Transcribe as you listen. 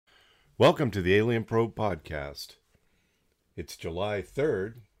Welcome to the Alien Probe Podcast. It's July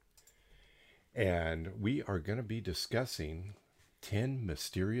 3rd, and we are going to be discussing 10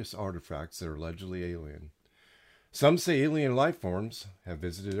 mysterious artifacts that are allegedly alien. Some say alien life forms have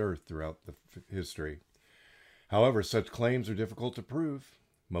visited Earth throughout the history. However, such claims are difficult to prove.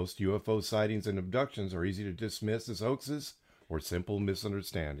 Most UFO sightings and abductions are easy to dismiss as hoaxes or simple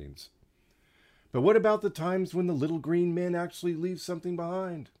misunderstandings. But what about the times when the little green men actually leave something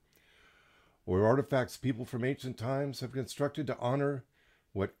behind? Or artifacts people from ancient times have constructed to honor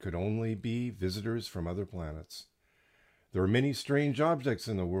what could only be visitors from other planets. There are many strange objects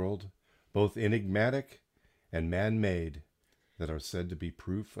in the world, both enigmatic and man-made, that are said to be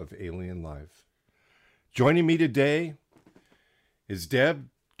proof of alien life. Joining me today is Deb.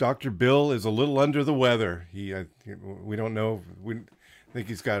 Dr. Bill is a little under the weather. We don't know. We think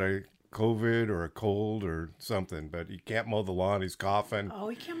he's got a COVID or a cold or something, but he can't mow the lawn. He's coughing. Oh,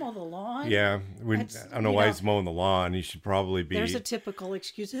 he can't mow the lawn? Yeah. I don't know why he's mowing the lawn. He should probably be. There's a typical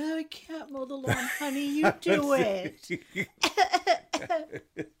excuse. Oh, I can't mow the lawn, honey. You do it.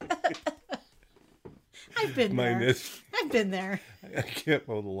 I've been there. I've been there. I can't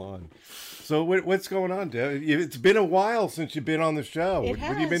mow the lawn. So what's going on, Deb? It's been a while since you've been on the show. What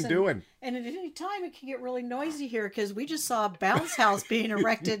have you been doing? And at any time, it can get really noisy here because we just saw a bounce house being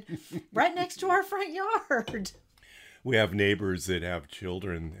erected right next to our front yard. We have neighbors that have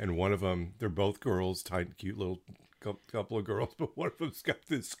children, and one of them, they're both girls, tight, cute little couple of girls, but one of them's got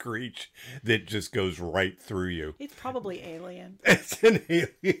this screech that just goes right through you. It's probably alien. It's an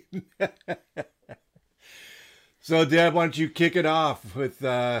alien. So, Deb, why don't you kick it off with,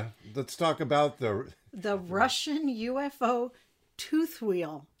 let's talk about the Russian UFO tooth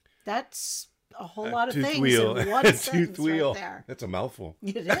wheel. That's a whole lot of things wheel. in one sentence right there. That's a mouthful.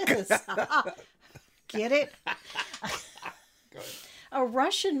 It is. Get it? A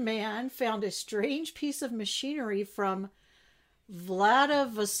Russian man found a strange piece of machinery from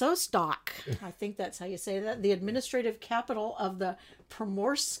Vladivostok. I think that's how you say that. The administrative capital of the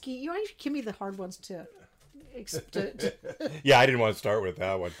Primorsky. You want to give me the hard ones too. Yeah, I didn't want to start with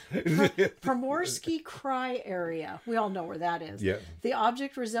that one. Primorsky Krai area. We all know where that is. Yeah. The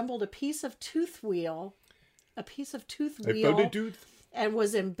object resembled a piece of tooth wheel, and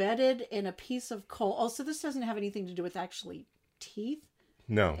was embedded in a piece of coal. Oh, so this doesn't have anything to do with actually teeth?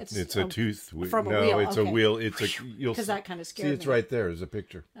 No, it's a tooth wheel. From a no, wheel. it's okay. a wheel. It's a because that kind of scared me. See, it's right there. There's a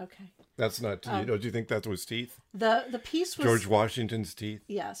picture. Okay. That's not. Don't you think that was teeth? The piece was George Washington's teeth.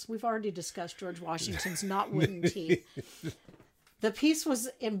 Yes, we've already discussed George Washington's not wooden teeth. The piece was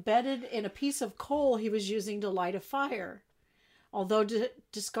embedded in a piece of coal he was using to light a fire. Although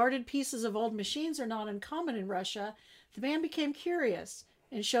discarded pieces of old machines are not uncommon in Russia, the man became curious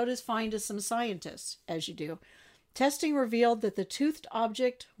and showed his find to some scientists, as you do. Testing revealed that the toothed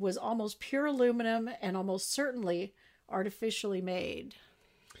object was almost pure aluminum and almost certainly artificially made.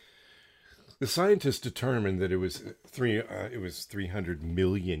 The scientists determined that it was 300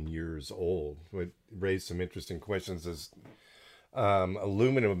 million years old. What raised some interesting questions is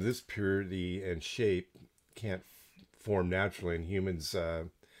aluminum of this purity and shape can't form naturally, and humans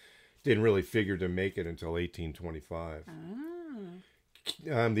didn't really figure to make it until 1825.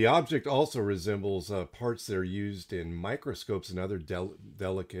 The object also resembles parts that are used in microscopes and other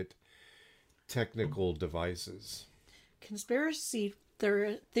delicate technical devices. Conspiracy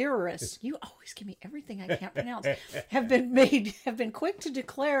theorists, you always give me everything I can't pronounce, have been quick to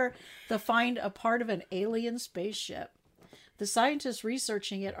declare the find a part of an alien spaceship. The scientists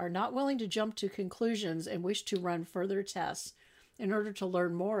researching it are not willing to jump to conclusions and wish to run further tests in order to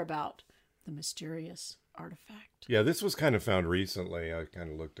learn more about the mysterious artifact. Yeah, this was kind of found recently. I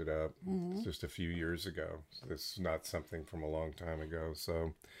kind of looked it up just a few years ago. So this is not something from a long time ago.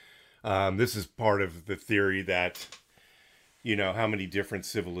 So this is part of the theory that, how many different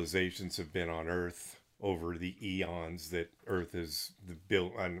civilizations have been on Earth over the eons that Earth is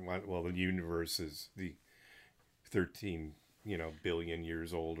built on. Well, the universe is the 13 billion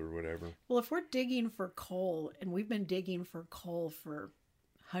years old or whatever. Well, if we're digging for coal, and we've been digging for coal for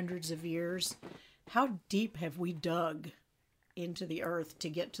hundreds of years, how deep have we dug into the earth to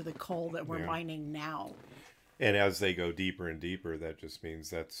get to the coal that we're mining now? And as they go deeper and deeper, that just means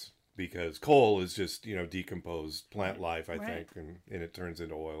that's because coal is just, decomposed plant life, I think, and it turns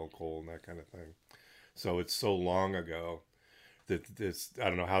into oil and coal and that kind of thing. So it's so long ago that this, I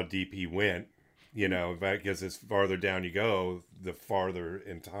don't know how deep he went, I guess as farther down you go, the farther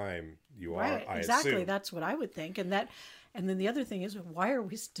in time you are, I exactly. assume. That's what I would think. And then the other thing is, why are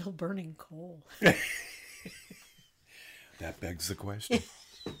we still burning coal? That begs the question.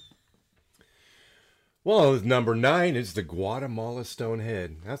 Well, number 9 is the Guatemala stone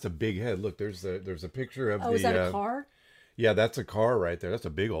head. That's a big head. Look, there's a picture of Oh, is that a car? Yeah, that's a car right there. That's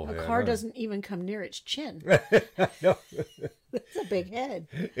a big old A head. car doesn't even come near its chin. No. It's a big head.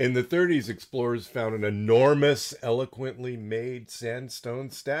 In the 30s, explorers found an enormous, eloquently made sandstone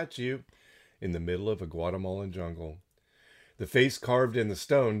statue in the middle of a Guatemalan jungle. The face carved in the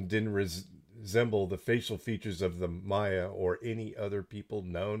stone didn't resemble the facial features of the Maya or any other people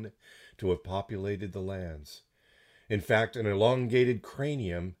known to have populated the lands. In fact, an elongated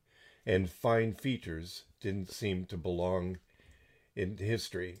cranium and fine features didn't seem to belong in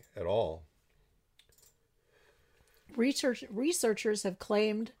history at all. Researchers have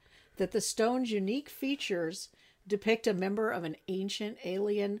claimed that the stone's unique features depict a member of an ancient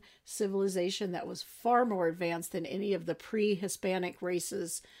alien civilization that was far more advanced than any of the pre-Hispanic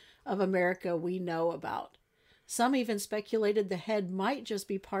races of America we know about. Some even speculated the head might just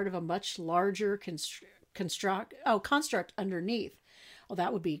be part of a much larger construct underneath. Oh,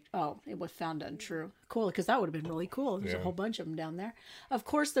 that would be, it was found untrue. Cool, because that would have been really cool. There's a whole bunch of them down there. Of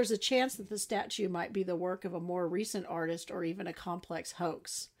course, there's a chance that the statue might be the work of a more recent artist or even a complex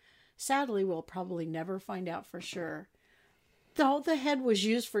hoax. Sadly, we'll probably never find out for sure. Though the head was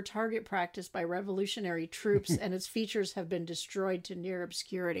used for target practice by revolutionary troops and its features have been destroyed to near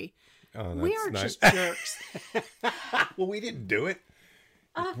obscurity. Oh, We are just jerks. Well, we didn't do it.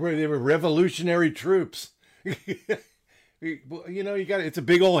 They were revolutionary troops. Well, you got it. It's a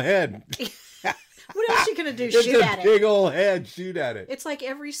big old head. What else are you going to do? It's Shoot a at it. big old head. Shoot at it. It's like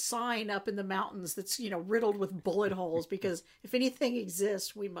every sign up in the mountains that's, riddled with bullet holes because if anything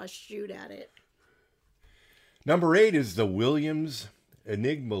exists, we must shoot at it. Number 8 is the Williams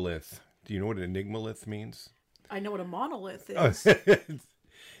Enigmalith. Do you know what an enigmalith means? I know what a monolith is.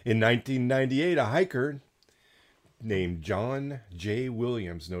 In 1998, a hiker named John J.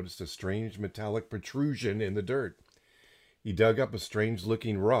 Williams noticed a strange metallic protrusion in the dirt. He dug up a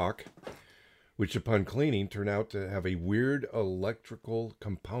strange-looking rock, which upon cleaning turned out to have a weird electrical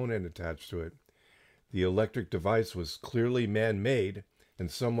component attached to it. The electric device was clearly man-made and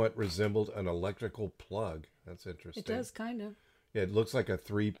somewhat resembled an electrical plug. That's interesting. It does, kind of. Yeah, it looks like a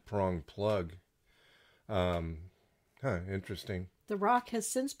 3-pronged plug. Interesting. The rock has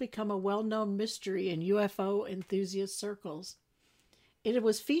since become a well-known mystery in UFO enthusiast circles. It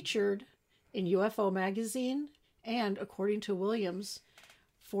was featured in UFO magazine and, according to Williams,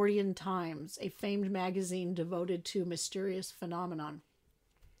 Fortean Times, a famed magazine devoted to mysterious phenomenon.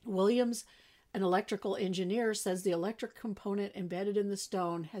 Williams, an electrical engineer, says the electric component embedded in the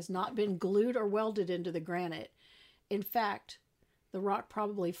stone has not been glued or welded into the granite. In fact, the rock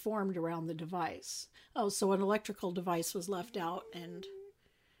probably formed around the device. Oh, so an electrical device was left out and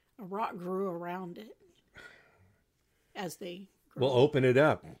a rock grew around it as they grew. Well, open it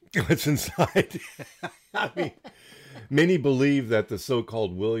up. What's inside? I mean, many believe that the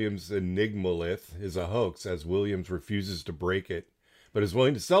so-called Williams Enigmalith is a hoax, as Williams refuses to break it, but is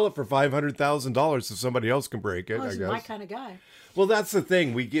willing to sell it for $500,000 so somebody else can break it, Oh, I he's guess. my kind of guy. Well, that's the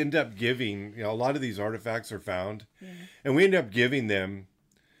thing. We end up giving, a lot of these artifacts are found, and we end up giving them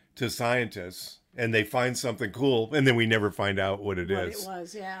to scientists, and they find something cool, and then we never find out what it is. It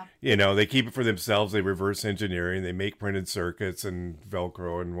was, yeah. They keep it for themselves. They reverse engineering. They make printed circuits and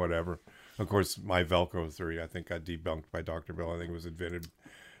Velcro and whatever. Of course, my Velcro theory, I think, got debunked by Dr. Bell. I think it was invented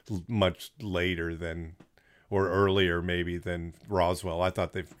much later than, or earlier maybe, than Roswell. I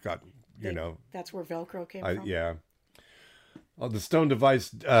thought they've got, That's where Velcro came from? Yeah. The stone device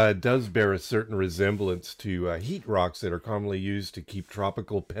does bear a certain resemblance to heat rocks that are commonly used to keep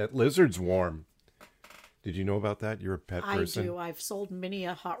tropical pet lizards warm. Did you know about that? You're a pet person. I do. I've sold many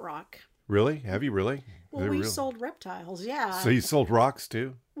a hot rock. Really? Have you really? Well, we sold reptiles, yeah. So you sold rocks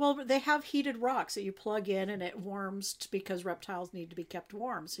too? Well, they have heated rocks that you plug in and it warms because reptiles need to be kept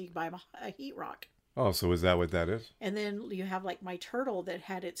warm. So you can buy them a heat rock. Oh, so is that what that is? And then you have like my turtle that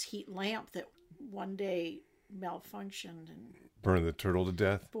had its heat lamp that one day malfunctioned and burned the turtle to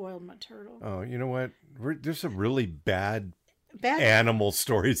death? Boiled my turtle. Oh, you know what? There's some really bad animal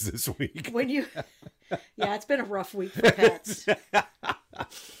stories this week. When you... Yeah, it's been a rough week for pets.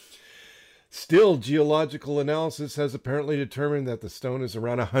 Still, geological analysis has apparently determined that the stone is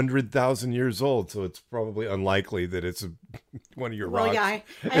around 100,000 years old, so it's probably unlikely that it's one of your rocks. Well, yeah, I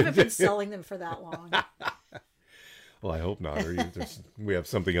haven't been selling them for that long. Well, I hope not. Or we have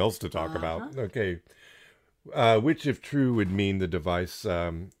something else to talk about. Okay. Which, if true, would mean the device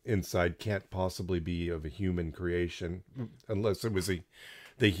inside can't possibly be of a human creation, unless it was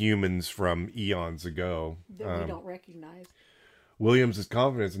the humans from eons ago. That we don't recognize. Williams is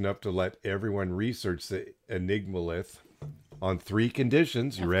confident enough to let everyone research the enigmalith on 3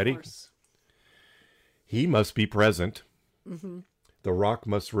 conditions. You ready? Course. He must be present. The rock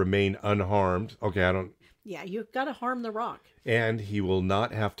must remain unharmed. Okay, I don't. Yeah, you've got to harm the rock. And he will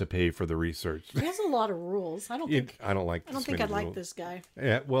not have to pay for the research. He has a lot of rules. I don't think I'd like this guy.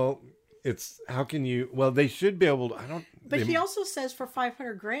 Yeah, well, it's how can you? Well, they should be able to. I don't. But he also says for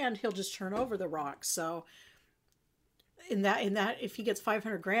 500 grand, he'll just turn over the rock. So in that, if he gets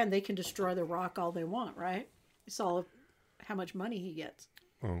 500 grand, they can destroy the rock all they want, right? It's all how much money he gets.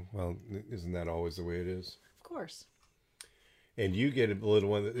 Oh well, isn't that always the way it is? Of course. And you get a little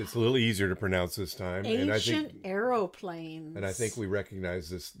one. It's a little easier to pronounce this time. Ancient aeroplanes. And I think we recognize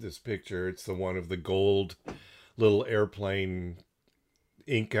this picture. It's the one of the gold little airplane.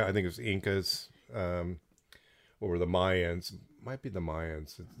 Inca, I think it was Incas, or the Mayans. Might be the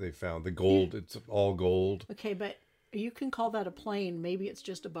Mayans that they found the gold. It's all gold. Okay, but you can call that a plane. Maybe it's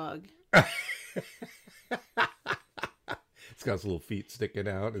just a bug. It's got its little feet sticking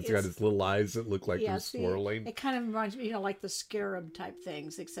out. It's got its little eyes that look like they're swirling. It kind of reminds me, like the scarab type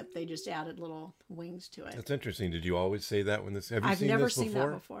things, except they just added little wings to it. That's interesting. Did you always say that when this? Have you I've seen never this seen before?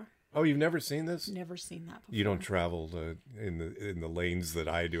 that before. Oh, you've never seen this? Never seen that before. You don't travel in the lanes that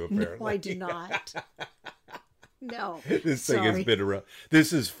I do, apparently. No, I do not. No. This thing has been around.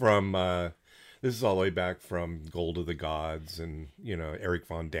 This is from. This is all the way back from Gold of the Gods and, Eric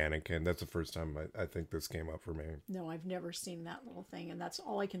von Daniken. That's the first time I think this came up for me. No, I've never seen that little thing. And that's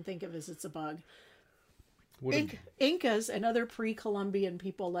all I can think of is it's a bug. Incas and other pre-Columbian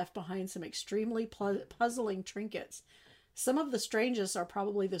people left behind some extremely puzzling trinkets. Some of the strangest are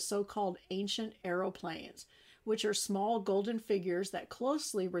probably the so-called ancient aeroplanes, which are small golden figures that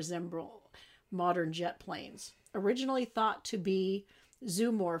closely resemble modern jet planes. Originally thought to be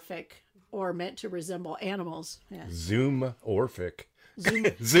zoomorphic, or meant to resemble animals. Yes. Zoomorphic.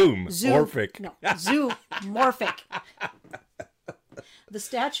 Zoomorphic. No, zoomorphic. The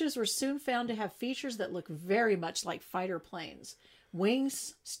statues were soon found to have features that look very much like fighter planes.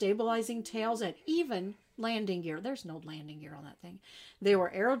 Wings, stabilizing tails, and even landing gear. There's no landing gear on that thing. They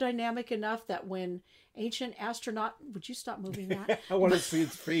were aerodynamic enough that when ancient astronaut... Would you stop moving that? I want to see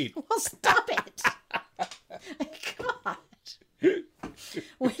its feet. Well, stop it. God.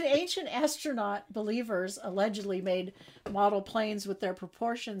 When ancient astronaut believers allegedly made model planes with their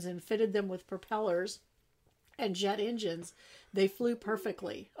proportions and fitted them with propellers and jet engines, they flew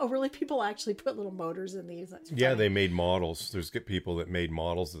perfectly. Oh, really? People actually put little motors in these? That's funny. Yeah, they made models. There's people that made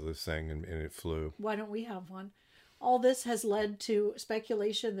models of this thing, and it flew. Why don't we have one? All this has led to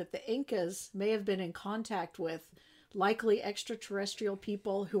speculation that the Incas may have been in contact with likely extraterrestrial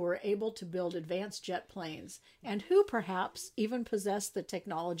people who were able to build advanced jet planes, and who perhaps even possessed the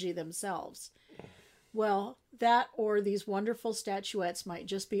technology themselves. Well, that or these wonderful statuettes might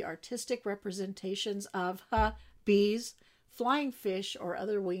just be artistic representations of bees, flying fish, or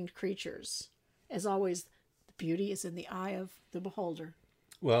other winged creatures. As always, the beauty is in the eye of the beholder.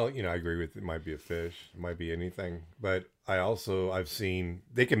 Well, I agree with it. Might be a fish, it might be anything, but I've seen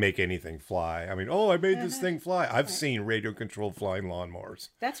they can make anything fly. I mean, I made this thing fly. I've seen radio controlled flying lawnmowers.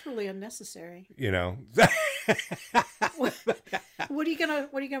 That's really unnecessary. What are you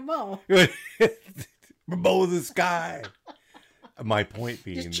gonna mow? Mow the sky. My point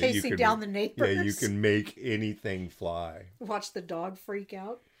being, just chasing down the neighbors. Yeah, you can make anything fly. Watch the dog freak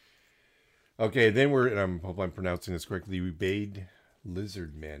out. Okay, then I hope I'm pronouncing this correctly. Ubaid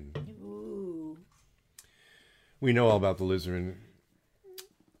lizard men. Ooh. We know all about the lizard men.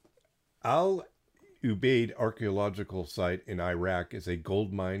 Al Ubaid archaeological site in Iraq is a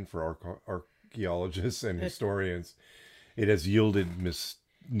gold mine for archaeologists and historians. It has yielded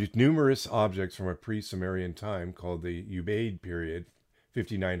numerous objects from a pre-Sumerian time called the Ubaid period,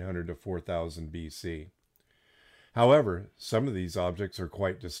 5900 to 4000 BC. However, some of these objects are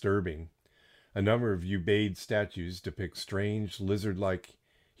quite disturbing. A number of Ubaid statues depict strange lizard-like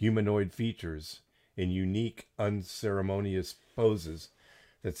humanoid features in unique, unceremonious poses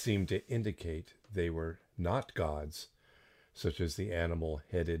that seem to indicate they were not gods, such as the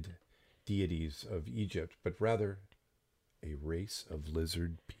animal-headed deities of Egypt, but rather a race of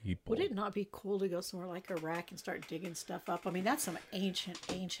lizard people. Would it not be cool to go somewhere like Iraq and start digging stuff up? I mean, that's some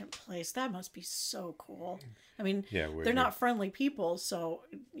ancient place. That must be so cool. I mean, they're not friendly people, so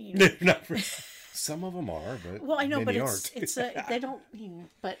they're not. Some of them are, but well, I know, but aren't. it's they don't.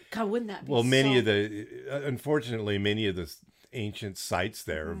 But God, wouldn't that be? Well, unfortunately, many of the ancient sites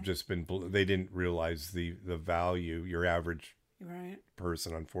there have just been. They didn't realize the value. Your average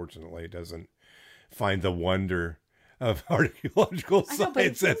person, unfortunately, doesn't find the wonder of archaeological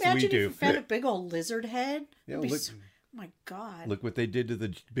sites as we do. If you found a big old lizard head. Yeah, my God! Look what they did to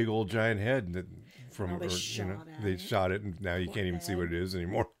the big old giant head they shot it, and now you can't even see what it is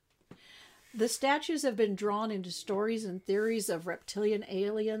anymore. The statues have been drawn into stories and theories of reptilian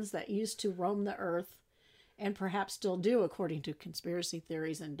aliens that used to roam the earth, and perhaps still do, according to conspiracy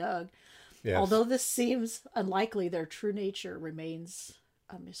theories and Doug. Yes. Although this seems unlikely, their true nature remains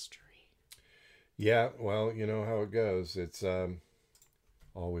a mystery. Yeah, well, you know how it goes. It's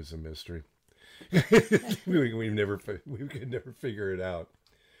always a mystery. we could never figure it out.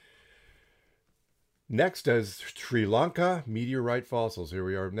 Next is Sri Lanka meteorite fossils. Here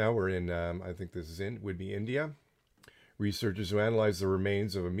we are. Now we're in, I think this would be India. Researchers who analyzed the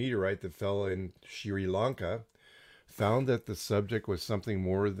remains of a meteorite that fell in Sri Lanka found that the subject was something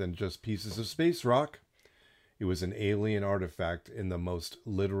more than just pieces of space rock. It was an alien artifact in the most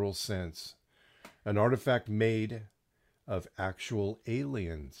literal sense. An artifact made of actual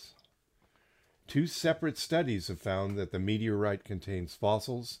aliens. 2 separate studies have found that the meteorite contains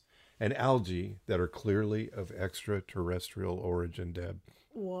fossils and algae that are clearly of extraterrestrial origin, Deb.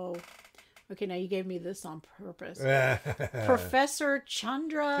 Whoa. Okay, now you gave me this on purpose. Professor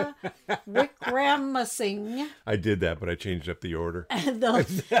Chandra Wickramasinghe, I did that, but I changed up the order.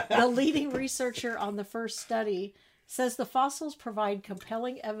 the leading researcher on the first study, says the fossils provide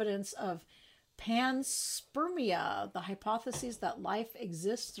compelling evidence of panspermia, the hypothesis that life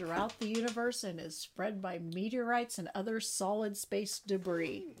exists throughout the universe and is spread by meteorites and other solid space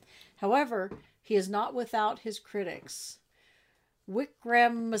debris. However, he is not without his critics.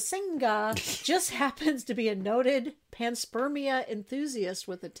 Wickramasinghe just happens to be a noted panspermia enthusiast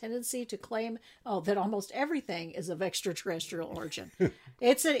with a tendency to claim, that almost everything is of extraterrestrial origin.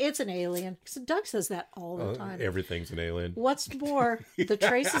 It's an alien. So Doug says that all the time. Everything's an alien. What's more, the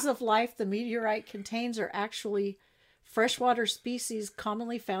traces of life the meteorite contains are actually freshwater species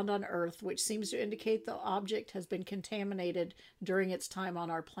commonly found on Earth, which seems to indicate the object has been contaminated during its time on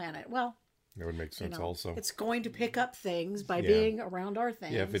our planet. Well, that would make sense also. It's going to pick up things by being around our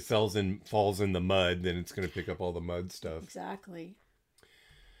things. Yeah, if it falls in the mud, then it's going to pick up all the mud stuff. Exactly.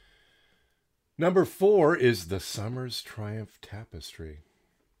 Number 4 is the Summer's Triumph Tapestry.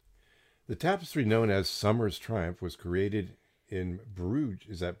 The tapestry known as Summer's Triumph was created in Bruges.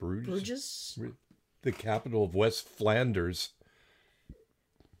 Is that Bruges? Bruges? The capital of West Flanders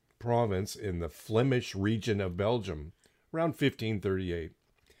province in the Flemish region of Belgium, around 1538.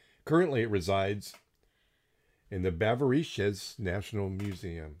 Currently, it resides in the Bavarisches National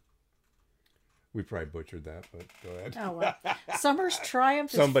Museum. We probably butchered that, but go ahead. Oh, well. Summer's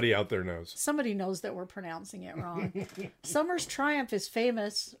Triumph Somebody out there knows. Somebody knows that we're pronouncing it wrong. Summer's Triumph is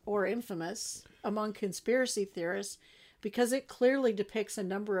famous or infamous among conspiracy theorists because it clearly depicts a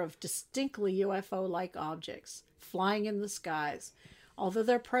number of distinctly UFO-like objects flying in the skies. Although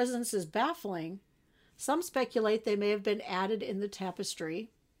their presence is baffling, some speculate they may have been added in the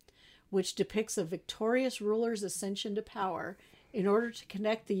tapestry, which depicts a victorious ruler's ascension to power, in order to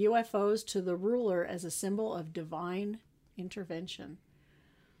connect the UFOs to the ruler as a symbol of divine intervention.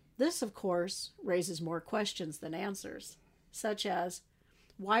 This, of course, raises more questions than answers, such as,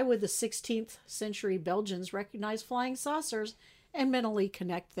 why would the 16th century Belgians recognize flying saucers and mentally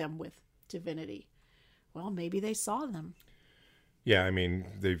connect them with divinity? Well, maybe they saw them. Yeah, I mean,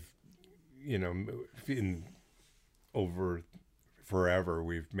 they've, over forever,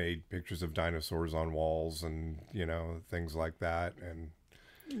 we've made pictures of dinosaurs on walls and, things like that. And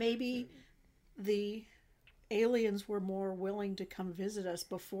maybe the aliens were more willing to come visit us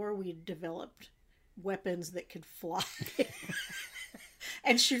before we developed weapons that could fly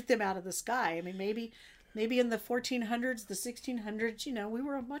and shoot them out of the sky. I mean, maybe in the 1400s, the 1600s, we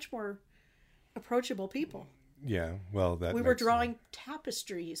were a much more approachable people. Yeah, well, we were drawing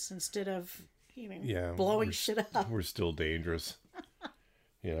tapestries instead of blowing shit up. We're still dangerous.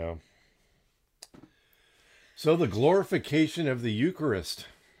 So the glorification of the Eucharist.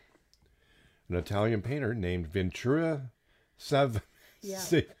 An Italian painter named Ventura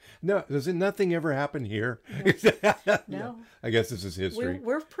No, nothing ever happen here? No. I guess this is history.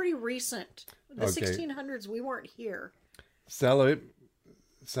 We're pretty recent. The 1600s, we weren't here. Salimbene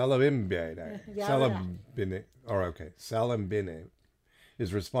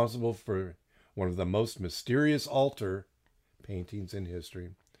is responsible for one of the most mysterious altar paintings in history.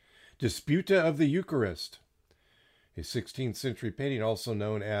 Disputa of the Eucharist, a 16th century painting also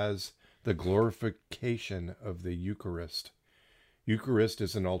known as the glorification of the Eucharist. Eucharist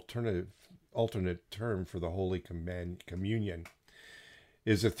is an alternate term for the Holy Communion.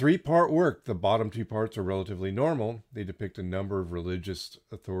 It is a 3-part work. The bottom 2 parts are relatively normal. They depict a number of religious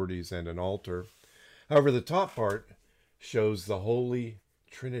authorities and an altar. However, the top part shows the Holy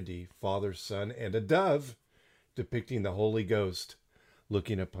Trinity, Father, Son, and a dove, depicting the Holy Ghost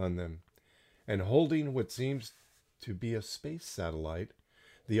looking upon them and holding what seems to be a space satellite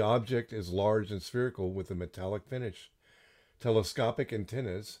The object is large and spherical with a metallic finish, telescopic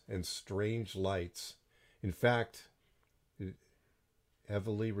antennas, and strange lights. In fact, it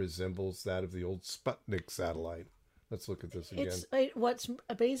heavily resembles that of the old Sputnik satellite. Let's look at this again. What's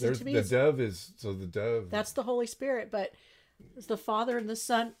amazing to me The is dove is, so the dove. that's the Holy Spirit, but it's the Father and the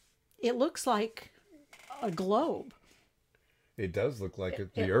Son. It looks like a globe. It does look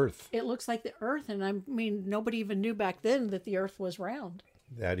like the Earth. It looks like the Earth, and I mean, nobody even knew back then that the Earth was round.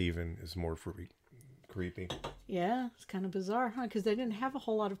 That even is more creepy. Yeah, it's kind of bizarre, huh? Because they didn't have a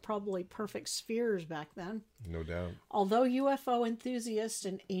whole lot of probably perfect spheres back then. No doubt. Although UFO enthusiasts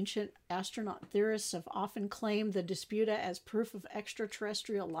and ancient astronaut theorists have often claimed the disputa as proof of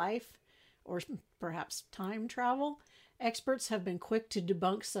extraterrestrial life, or perhaps time travel, experts have been quick to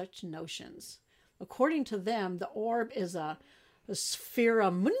debunk such notions. According to them, the orb is a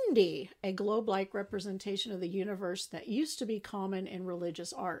Sphera Mundi, a globe-like representation of the universe that used to be common in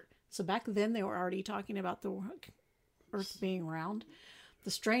religious art. So back then they were already talking about the Earth being round.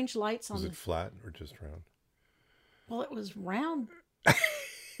 The strange lights on... Was it flat or just round? Well, it was round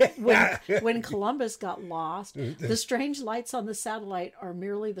when Columbus got lost. The strange lights on the satellite are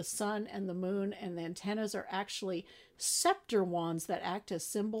merely the sun and the moon, and the antennas are actually scepter wands that act as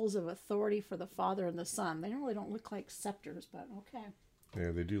symbols of authority for the Father and the Son. They really don't look like scepters, but okay.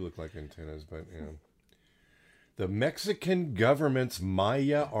 Yeah, they do look like antennas, but yeah. The Mexican government's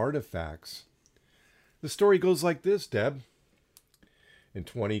Maya artifacts. The story goes like this, Deb. In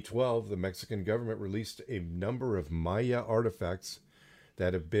 2012, the Mexican government released a number of Maya artifacts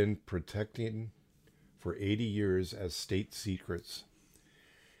that have been protected for 80 years as state secrets.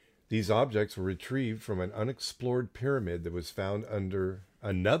 These objects were retrieved from an unexplored pyramid that was found under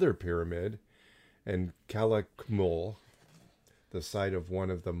another pyramid in Calakmul, the site of one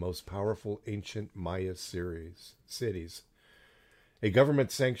of the most powerful ancient Maya cities. A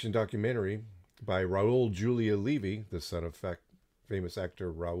government-sanctioned documentary by Raul Julia Levy, the son of famous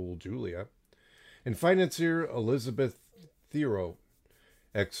actor Raul Julia, and financier Elizabeth Thero,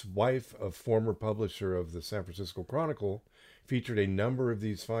 ex-wife of former publisher of the San Francisco Chronicle, featured a number of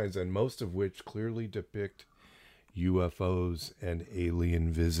these finds, and most of which clearly depict UFOs and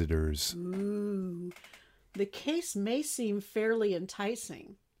alien visitors. Ooh. The case may seem fairly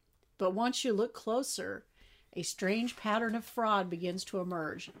enticing, but once you look closer, a strange pattern of fraud begins to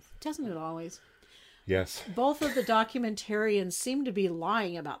emerge. Doesn't it always? Yes. Both of the documentarians seem to be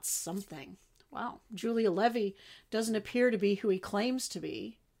lying about something. Wow. Julia Levy doesn't appear to be who he claims to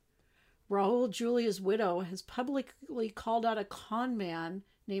be. Raul Julia's widow has publicly called out a con man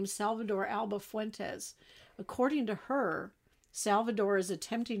named Salvador Alba Fuentes. According to her, Salvador is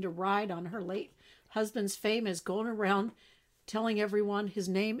attempting to ride on her late husband's fame as going around telling everyone his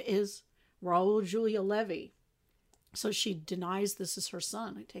name is Raul Julia Levy. So she denies this is her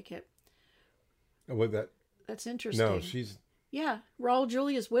son, I take it. That's interesting. No, she's... Yeah, Raul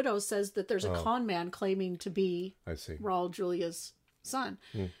Julia's widow says that there's a con man claiming to be Raul Julia's son.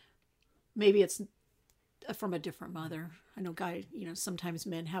 Maybe it's from a different mother. I know, sometimes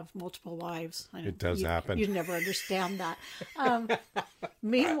men have multiple wives. I know it does happen. You'd never understand that.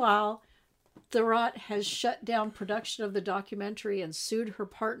 Meanwhile, Thurot has shut down production of the documentary and sued her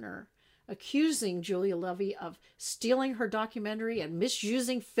partner, accusing Julia Levy of stealing her documentary and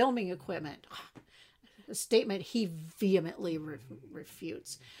misusing filming equipment. A statement he vehemently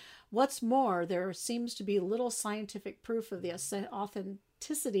refutes. What's more, there seems to be little scientific proof of the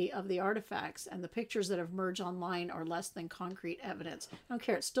authenticity of the artifacts, and the pictures that have emerged online are less than concrete evidence. I don't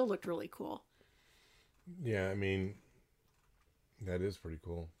care. It still looked really cool. Yeah, I mean, that is pretty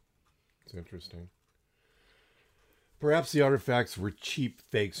cool. It's interesting. Perhaps the artifacts were cheap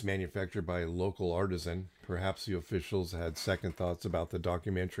fakes manufactured by a local artisan. Perhaps the officials had second thoughts about the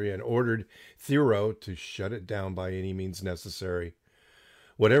documentary and ordered Thero to shut it down by any means necessary.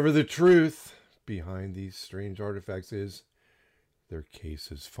 Whatever the truth behind these strange artifacts is, their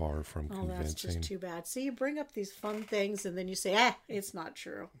case is far from convincing. That's just too bad. See, you bring up these fun things and then you say, it's not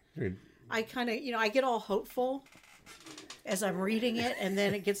true. I kind of, I get all hopeful as I'm reading it, and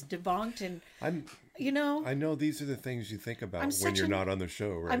then it gets debunked, and I know these are the things you think about when you're not on the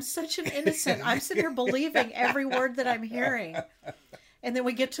show, right? I'm such an innocent. I'm sitting here believing every word that I'm hearing, and then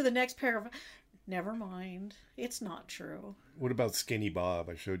we get to the next paragraph. Never mind, it's not true. What about Skinny Bob?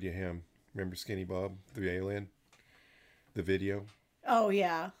 I showed you him. Remember Skinny Bob, the alien? The video? Oh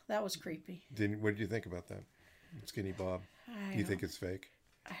yeah, that was creepy. What did you think about that? Skinny Bob. Do you think it's fake?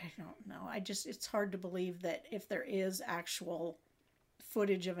 I don't know. It's hard to believe that if there is actual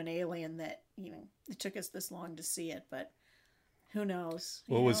footage of an alien that, it took us this long to see it, but who knows?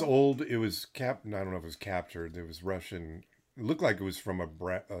 Well, it was old. It was I don't know if it was captured. There was Russian It looked like it was from a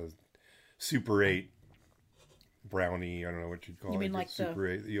Super 8 brownie. I don't know what you'd call it. You mean like Super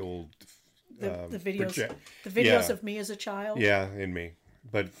 8, the old the videos yeah. of me as a child? Yeah, in me,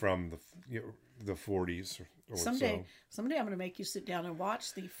 but from the 40s or Someday so. I'm going to make you sit down and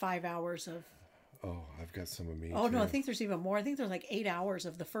watch the 5 hours of. Oh, I've got some of me. Oh too. no, I think there's even more. I think there's like 8 hours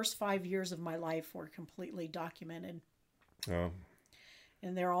of the first 5 years of my life were completely documented. Oh.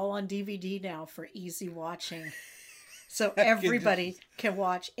 And they're all on DVD now for easy watching. So everybody can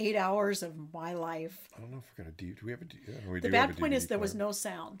watch 8 hours of my life. I don't know if we're gonna do. Do we have a? Yeah, The bad point is there was no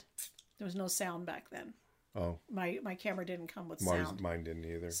sound. There was no sound back then. Oh. My camera didn't come with sound. Mine didn't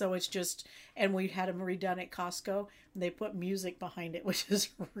either. So it's just, and we had them redone at Costco, and they put music behind it, which is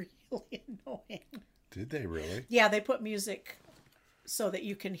really annoying. Did they really? Yeah, they put music so that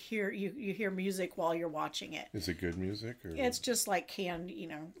you can hear you hear music while you're watching it. Is it good music? Or? It's just like canned,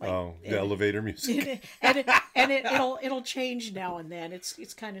 Like, the elevator music. it'll change now and then.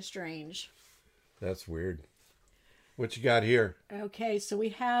 It's kind of strange. That's weird. What you got here? Okay, so we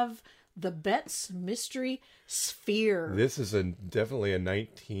have the Betts Mystery Sphere. This is definitely a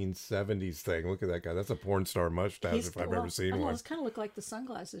 1970s thing. Look at that guy. That's a porn star mustache if I've ever seen one. Those kind of look like the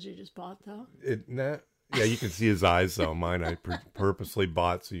sunglasses you just bought, though. Yeah, you can see his eyes though. Mine I purposely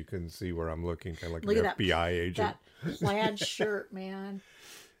bought so you can see where I'm looking, kind of like an FBI agent. That plaid shirt, man.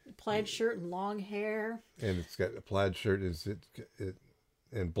 Plaid shirt and long hair. And it's got a plaid shirt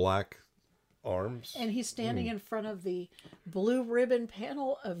and black arms. And he's standing in front of the blue ribbon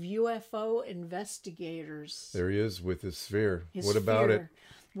panel of UFO investigators. There he is with his sphere. What about it?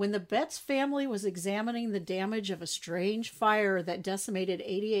 When the Betts family was examining the damage of a strange fire that decimated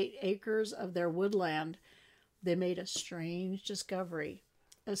 88 acres of their woodland, they made a strange discovery.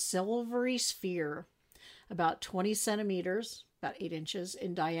 A silvery sphere, about 20 centimeters, about 8 inches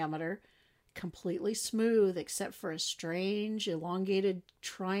in diameter, completely smooth except for a strange elongated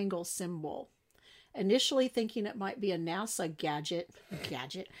triangle symbol. Initially thinking it might be a NASA gadget,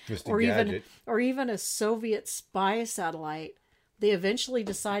 or even a Soviet spy satellite, they eventually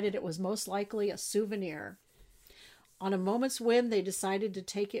decided it was most likely a souvenir. On a moment's whim, they decided to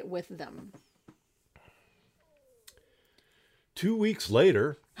take it with them. 2 weeks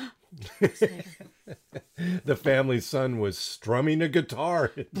later, the family's son was strumming a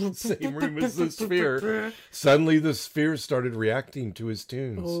guitar in the same room as the sphere. Suddenly, the sphere started reacting to his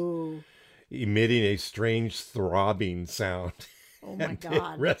tunes, emitting a strange throbbing sound. Oh my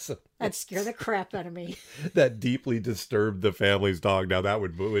God. That scared the crap out of me. That deeply disturbed the family's dog. Now that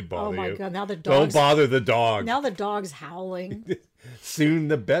would bother you. Oh my God. Now the dog. Don't bother the dog. Now the dog's howling. Soon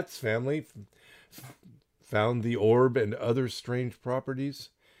the Betts family found the orb and other strange properties.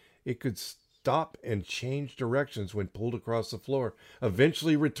 It could stop and change directions when pulled across the floor,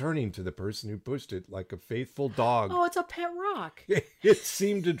 eventually returning to the person who pushed it like a faithful dog. Oh, it's a pet rock. It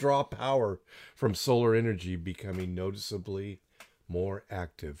seemed to draw power from solar energy, becoming noticeably more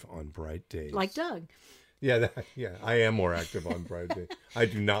active on bright days. Like Doug. Yeah, I am more active on bright days. I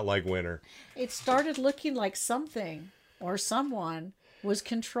do not like winter. It started looking like something or someone was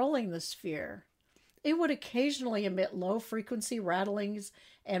controlling the sphere. It would occasionally emit low-frequency rattlings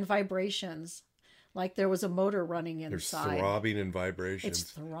and vibrations, like there was a motor running inside. There's throbbing and vibrations.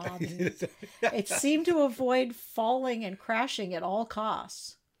 It's throbbing. It seemed to avoid falling and crashing at all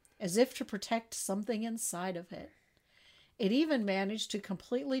costs, as if to protect something inside of it. It even managed to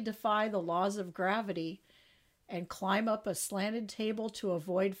completely defy the laws of gravity and climb up a slanted table to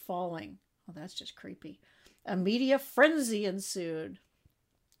avoid falling. Oh, that's just creepy. A media frenzy ensued.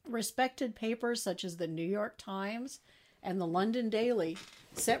 Respected papers such as the New York Times and the London Daily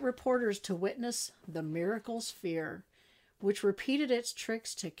sent reporters to witness the miracle sphere, which repeated its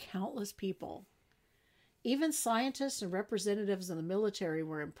tricks to countless people. Even scientists and representatives of the military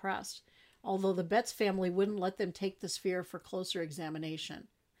were impressed, although the Betts family wouldn't let them take the sphere for closer examination.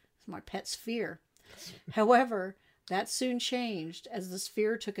 It's my pet sphere. However, that soon changed as the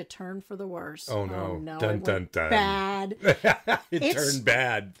sphere took a turn for the worse. Oh no. Dun, dun, dun. Bad. It turned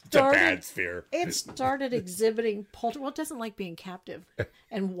bad. It's a bad sphere. It started exhibiting well, it doesn't like being captive.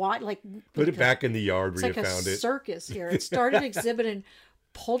 And why put it back in the yard where you found it. It's like a circus here. It started exhibiting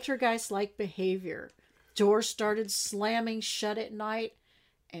poltergeist-like behavior. Doors started slamming shut at night,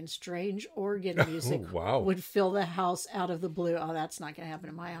 and strange organ music would fill the house out of the blue. Oh, that's not going to happen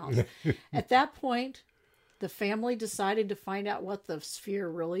in my house. At that point, the family decided to find out what the sphere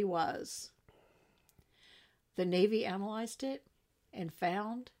really was. The Navy analyzed it and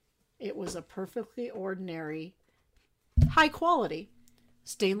found it was a perfectly ordinary, high quality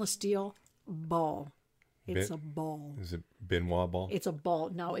stainless steel ball. It's a ball. Is it Benoit ball? It's a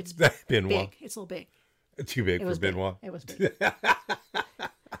ball. No, it's Benoit. big. It's a little big. Too big It for was big. Benoit. It was big.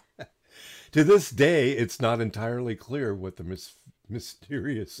 To this day, it's not entirely clear what the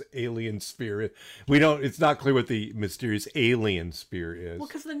mysterious alien spear is. We don't. It's not clear what the mysterious alien spear is. Well,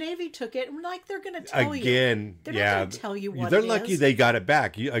 because the Navy took it, and like they're going to tell you. Again, They're yeah, not going to tell you what they're it lucky is. they got it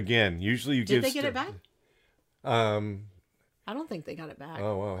back. Again, usually you Did give. they get it back? Um. I don't think they got it back.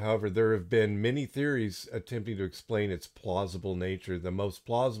 Oh well. However, there have been many theories attempting to explain its plausible nature. The most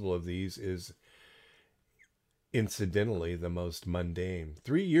plausible of these is, incidentally, the most mundane.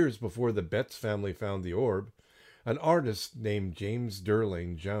 3 years before the Betts family found the orb, an artist named James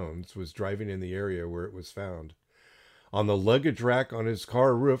Durling Jones was driving in the area where it was found. On the luggage rack on his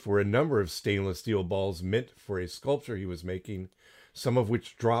car roof were a number of stainless steel balls meant for a sculpture he was making, some of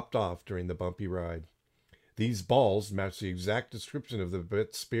which dropped off during the bumpy ride. These balls matched the exact description of the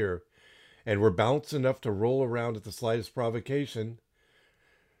Betts spear and were balanced enough to roll around at the slightest provocation.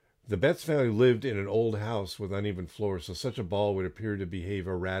 The Betts family lived in an old house with uneven floors, so such a ball would appear to behave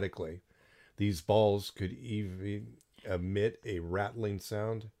erratically. These balls could even emit a rattling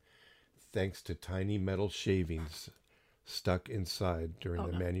sound thanks to tiny metal shavings stuck inside during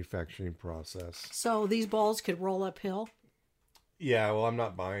the manufacturing process. So these balls could roll uphill? Yeah, well, I'm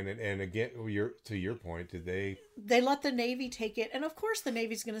not buying it. And again, to your point, did they... They let the Navy take it, and of course the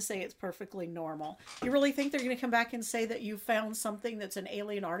Navy's going to say it's perfectly normal. You really think they're going to come back and say that you found something that's an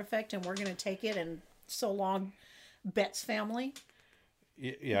alien artifact and we're going to take it and so long, Betts family?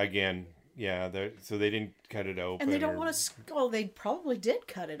 Yeah, again... Yeah, so they didn't cut it open. And they don't want to... Oh, they probably did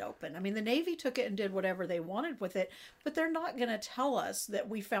cut it open. I mean, the Navy took it and did whatever they wanted with it, but they're not going to tell us that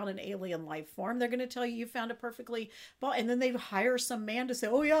we found an alien life form. They're going to tell you found it perfectly... And then they hire some man to say,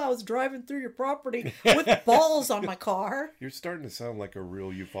 oh yeah, I was driving through your property with balls on my car. You're starting to sound like a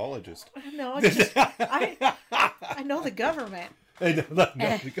real ufologist. No, it's just... I know the government. I know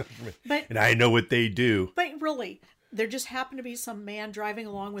the government. And I know what they do. But really... There just happened to be some man driving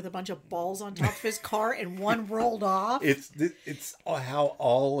along with a bunch of balls on top of his car, and one rolled off. It's how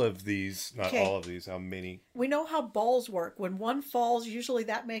all of these, not all of these, how many. We know how balls work. When one falls, usually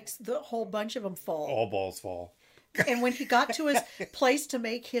that makes the whole bunch of them fall. All balls fall. And when he got to his place to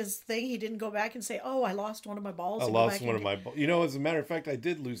make his thing, he didn't go back and say, "Oh, I lost one of my balls." I lost one of my balls. You know, as a matter of fact, I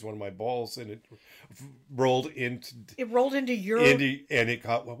did lose one of my balls, and it rolled into. It rolled into your. And it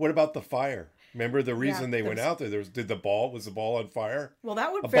caught. What about the fire? Remember the reason they went out there? Was the ball on fire? Well,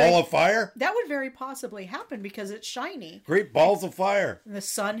 that would ball of fire. That would very possibly happen because it's shiny. Great balls of fire. And the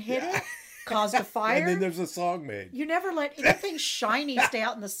sun hit it, caused a fire. And then there's a song made. You never let anything shiny stay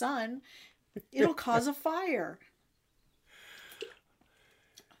out in the sun. It'll cause a fire.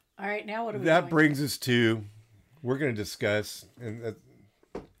 All right, now what are we doing? That brings us to, we're going to discuss, and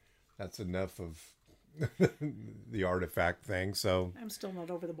that's enough of the artifact thing. So I'm still not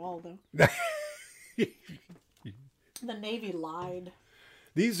over the ball though. The Navy lied.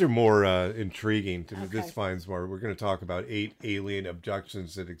 These are more intriguing to me. Okay. This finds more. We're going to talk about 8 alien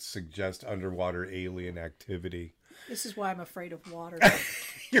abductions that suggest underwater alien activity. This is why I'm afraid of water.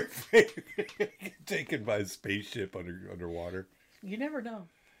 You're afraid you're taken by a spaceship underwater. You never know.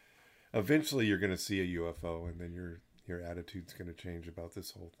 Eventually, you're going to see a UFO, and then your attitude's going to change about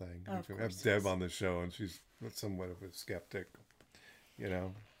this whole thing. Oh, You have Deb on the show, and she's somewhat of a skeptic. You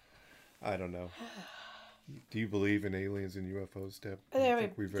know, I don't know. Do you believe in aliens and UFOs, Deb? I don't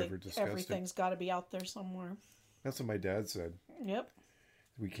think we've ever discussed everything's got to be out there somewhere. That's what my dad said. Yep.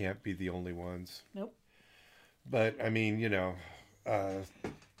 We can't be the only ones. Nope. But I mean, you know,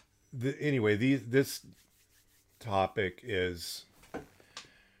 anyway, this topic is.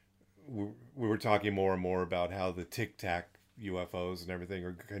 We were talking more and more about how the Tic Tac UFOs and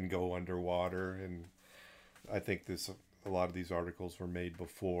everything can go underwater, and I think a lot of these articles were made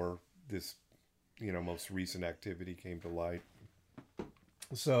before this, most recent activity came to light.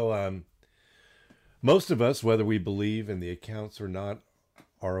 So, most of us, whether we believe in the accounts or not,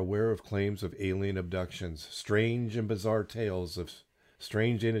 are aware of claims of alien abductions, strange and bizarre tales of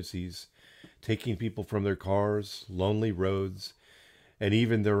strange entities taking people from their cars, lonely roads, and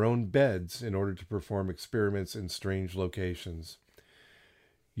even their own beds in order to perform experiments in strange locations,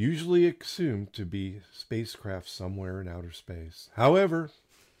 usually assumed to be spacecraft somewhere in outer space. However,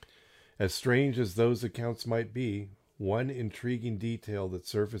 as strange as those accounts might be, one intriguing detail that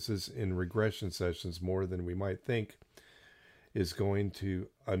surfaces in regression sessions more than we might think is going to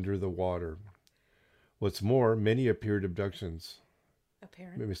under the water. What's more, many apparent abductions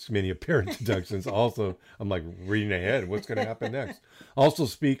also, I'm like reading ahead, what's going to happen next, also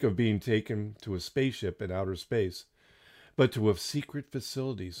speak of being taken to a spaceship in outer space, but to a secret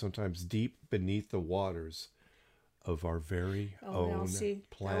facility, sometimes deep beneath the waters of our very own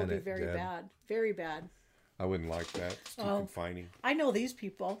planet. That would be very bad. Very bad. I wouldn't like that. It's too confining. I know these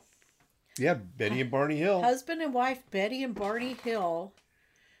people. Yeah, Betty and Barney Hill. Husband and wife Betty and Barney Hill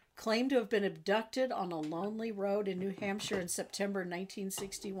claimed to have been abducted on a lonely road in New Hampshire in September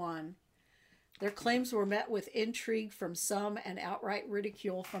 1961. Their claims were met with intrigue from some and outright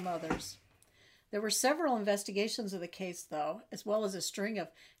ridicule from others. There were several investigations of the case, though, as well as a string of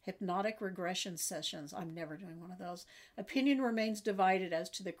hypnotic regression sessions. I'm never doing one of those. Opinion remains divided as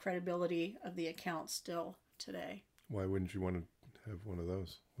to the credibility of the account still today. Why wouldn't you want to have one of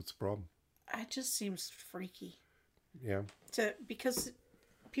those? What's the problem? It just seems freaky. Yeah. Because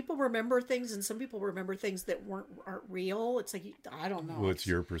people remember things, and some people remember things that aren't real. It's like, I don't know. Well, it's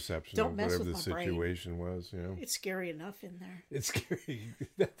your perception of whatever the situation was. You know, it's scary enough in there. It's scary.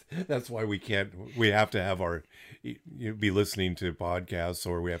 That's why we can't. We have to have be listening to podcasts,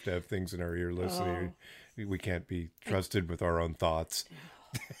 or we have to have things in our ear listening. We can't be trusted with our own thoughts.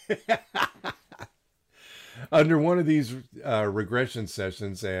 Under one of these regression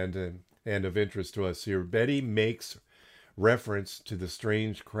sessions, and of interest to us here, Betty makes reference to the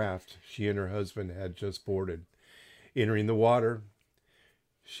strange craft she and her husband had just boarded. Entering the water,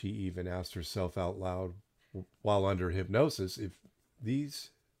 she even asked herself out loud, while under hypnosis, if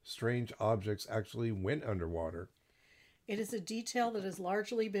these strange objects actually went underwater. It is a detail that has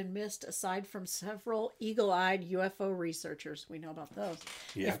largely been missed aside from several eagle-eyed UFO researchers. We know about those.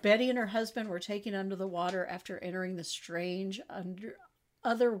 Yeah. If Betty and her husband were taken under the water after entering the strange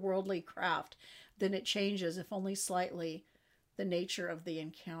otherworldly craft, then it changes, if only slightly, the nature of the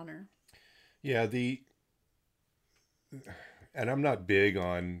encounter. Yeah, and I'm not big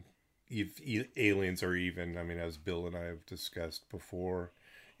on if aliens are even, I mean, as Bill and I have discussed before,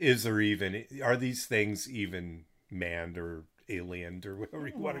 are these things even manned or alien or whatever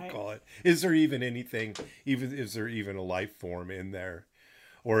you want to call it? Is there even anything, is there even a life form in there?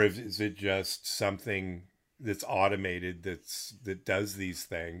 Or is it just something that's automated that does these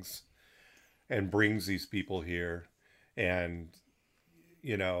things and brings these people here? And,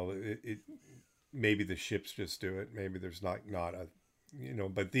 you know, maybe the ships just do it. Maybe there's not a, you know,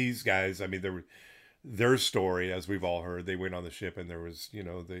 but these guys, I mean, their story, as we've all heard, they went on the ship and there was, you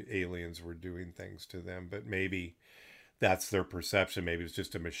know, the aliens were doing things to them, but maybe that's their perception. Maybe it's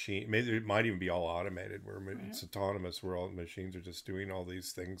just a machine. Maybe it might even be all automated where it's autonomous, where all the machines are just doing all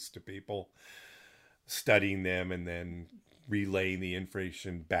these things to people, studying them and then relaying the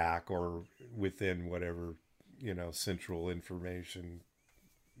information back or within whatever, you know, central information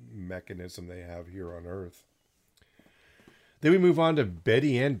mechanism they have here on Earth. Then we move on to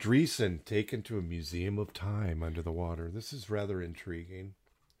Betty Andreessen, taken to a museum of time under the water. This is rather intriguing.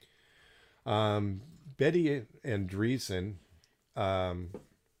 Betty Andreessen, am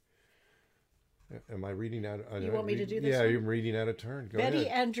I reading out? You want me to do this? Yeah, I'm reading out of turn. Go Betty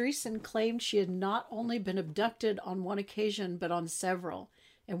ahead. Andreessen claimed she had not only been abducted on one occasion, but on several.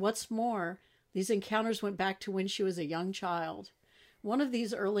 And what's more, these encounters went back to when she was a young child. One of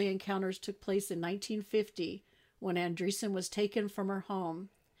these early encounters took place in 1950, when Andreessen was taken from her home.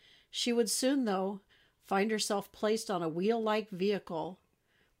 She would soon, though, find herself placed on a wheel-like vehicle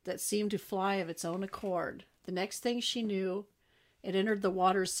that seemed to fly of its own accord. The next thing she knew, it entered the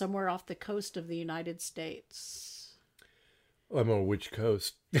waters somewhere off the coast of the United States. I'm on which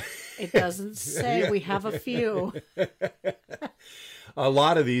coast? It doesn't say. We have a few. A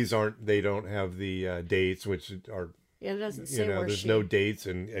lot of these don't have the dates, which are... It doesn't say where there's no dates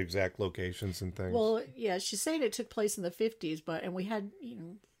and exact locations and things. Well, yeah, she's saying it took place in the 50s, and we had,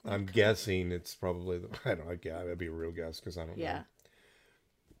 I'm guessing it's probably, that'd be a real guess because I don't know.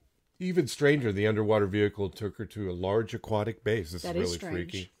 Even stranger, the underwater vehicle took her to a large aquatic base. This is really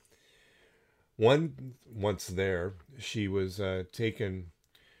freaky. Once there, she was taken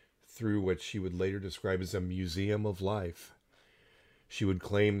through what she would later describe as a museum of life. She would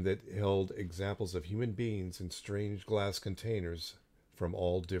claim that it held examples of human beings in strange glass containers from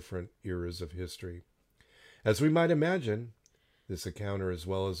all different eras of history. As we might imagine, this encounter, as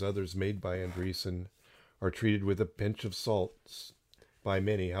well as others made by Andreessen, are treated with a pinch of salt by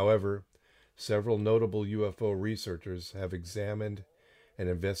many. However, several notable UFO researchers have examined and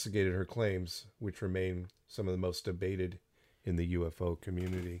investigated her claims, which remain some of the most debated in the UFO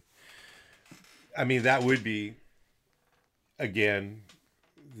community. I mean, that would be... Again,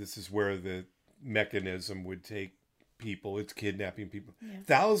 this is where the mechanism would take people. It's kidnapping people. Yeah.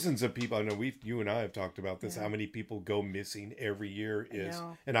 Thousands of people. I know you and I have talked about this. Yeah. How many people go missing every year is.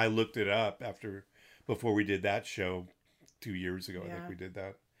 And I looked it up before we did that show 2 years ago. Yeah. I think we did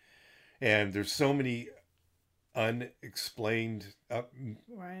that. And there's so many unexplained.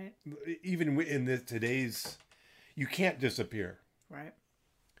 Right. Even in today's, you can't disappear. Right.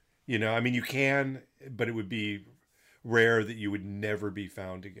 You know, I mean, you can, but it would be rare that you would never be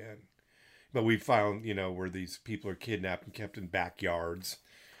found again. But we found, you know, where these people are kidnapped and kept in backyards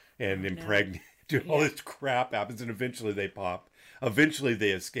and Oh no. impregnated. Dude, all Yeah. this crap happens, and eventually they pop. Eventually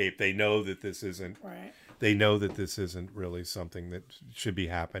they escape. They know that this isn't. Right. They know that this isn't really something that should be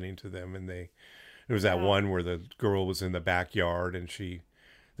happening to them. And there was that Yeah. one where the girl was in the backyard, and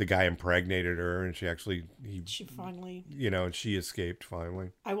the guy impregnated her, and She finally. and she escaped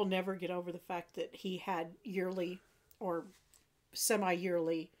finally. I will never get over the fact that he had yearly or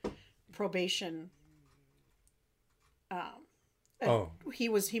semi-yearly probation. Oh,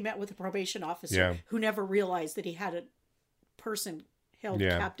 He met with a probation officer yeah, who never realized that he had a person held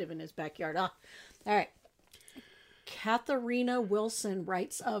yeah. captive in his backyard. Ah, all right. Katharina Wilson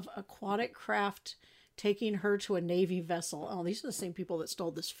writes of aquatic craft taking her to a Navy vessel. Oh, these are the same people that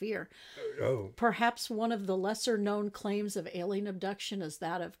stole the sphere. Oh, Perhaps one of the lesser known claims of alien abduction is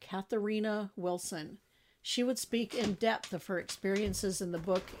that of Katharina Wilson. She would speak in depth of her experiences in the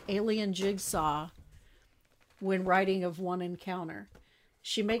book Alien Jigsaw when writing of one encounter.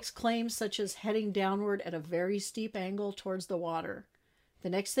 She makes claims such as heading downward at a very steep angle towards the water. The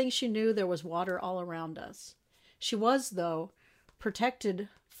next thing she knew, there was water all around us. She was, though, protected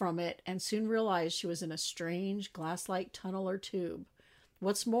from it and soon realized she was in a strange glass-like tunnel or tube.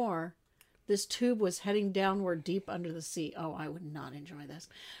 What's more, this tube was heading downward deep under the sea. Oh, I would not enjoy this.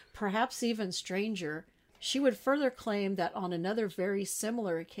 Perhaps even stranger, she would further claim that on another very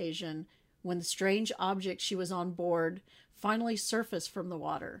similar occasion, when the strange object she was on board finally surfaced from the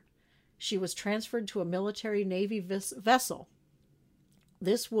water, she was transferred to a military Navy vessel.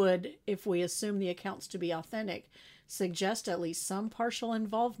 This would, if we assume the accounts to be authentic, suggest at least some partial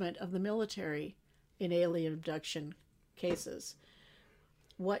involvement of the military in alien abduction cases.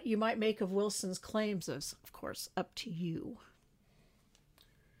 What you might make of Wilson's claims is, of course, up to you.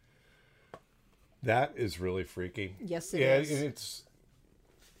 that is really freaky. Yes, it Yeah, is. and it's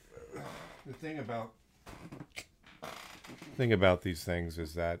the thing about these things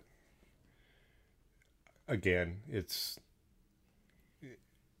is that, again,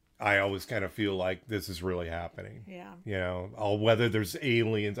 I always kind of feel like this is really happening. Yeah. You know, whether there's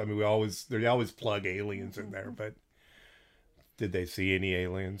aliens. I mean, they always plug aliens in there, but did they see any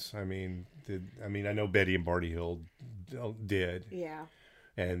aliens? I mean, I know Betty and Barty Hill did. Yeah.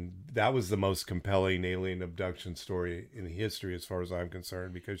 And that was the most compelling alien abduction story in history, as far as I'm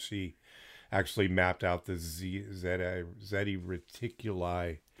concerned, because she actually mapped out the Zeti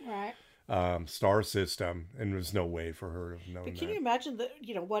Reticuli Right. star system, and there's no way for her to have known But can that. you imagine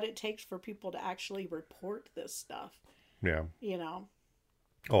what it takes for people to actually report this stuff? Yeah. You know?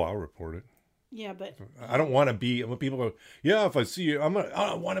 Oh, I'll report it. Yeah, but I don't want to be. When people go, yeah, if I see you, I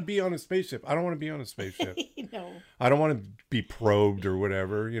don't want to be on a spaceship. I don't want to be on a spaceship. I don't want to be probed or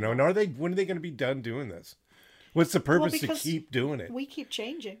whatever. You know. And when are they going to be done doing this? What's the purpose to keep doing it? We keep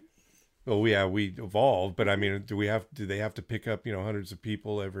changing. Well, yeah, we evolved, but I mean, do they have to pick up, hundreds of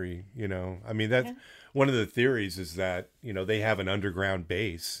people every, I mean, that's one of the theories is that, they have an underground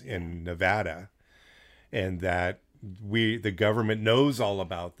base in Nevada, and that the government knows all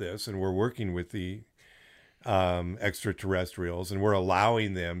about this, and we're working with the extraterrestrials, and we're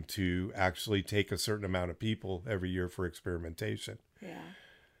allowing them to actually take a certain amount of people every year for experimentation.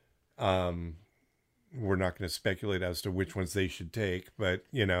 Yeah. We're not going to speculate as to which ones they should take, but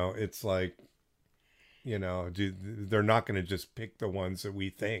it's like, they're not going to just pick the ones that we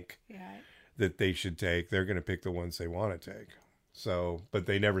think that they should take. They're going to pick the ones they want to take. So, but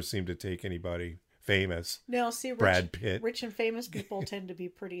they never seem to take anybody famous. No, see, Brad Pitt. Rich and famous people tend to be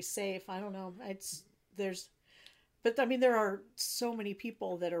pretty safe. I don't know. But I mean, there are so many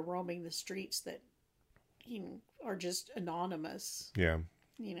people that are roaming the streets that are just anonymous. Yeah.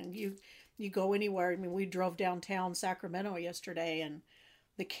 You go anywhere. I mean, we drove downtown Sacramento yesterday, and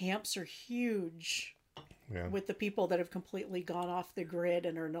the camps are huge with the people that have completely gone off the grid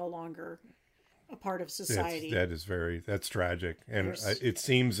and are no longer a part of society. That's tragic. And it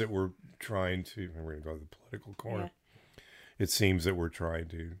seems that we're going to go to the political corner. Yeah. It seems that we're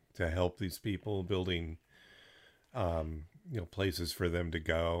trying to help these people building, places for them to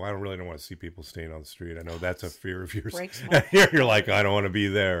go. I don't want to see people staying on the street. I know that's a fear of yours. You're like, I don't want to be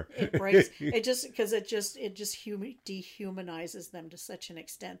there. It breaks. It just dehumanizes them to such an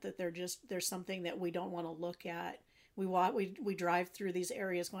extent that there's something that we don't want to look at. We drive through these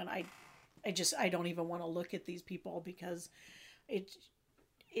areas going, I don't even want to look at these people, because it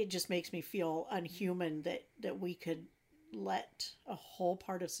just makes me feel unhuman that we could let a whole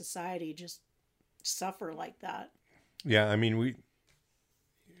part of society just suffer like that. Yeah, I mean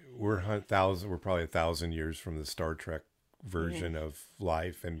we're probably 1,000 years from the Star Trek version of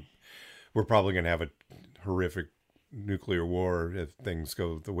life, and we're probably going to have a horrific nuclear war if things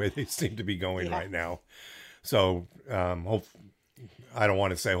go the way they seem to be going right now. So I don't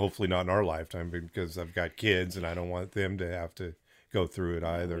want to say hopefully not in our lifetime, because I've got kids and I don't want them to have to go through it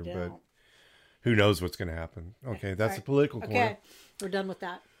either. But who knows what's going to happen? Okay, that's the political corner. Okay, we're done with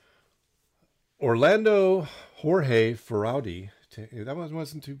that. Orlando Jorge Ferraudi, that one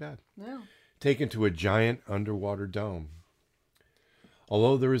wasn't too bad. No. Taken to a giant underwater dome.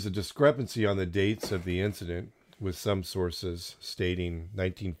 Although there is a discrepancy on the dates of the incident, with some sources stating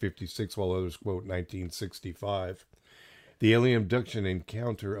 1956 while others quote 1965, the alien abduction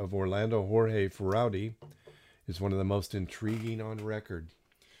encounter of Orlando Jorge Ferraudi is one of the most intriguing on record.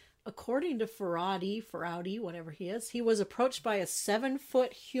 According to Ferraudi, whatever he is, he was approached by a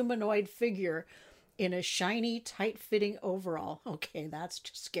 7-foot humanoid figure in a shiny, tight-fitting overall. Okay, that's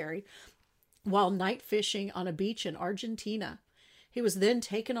just scary. While night fishing on a beach in Argentina. He was then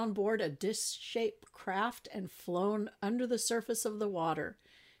taken on board a disc-shaped craft and flown under the surface of the water.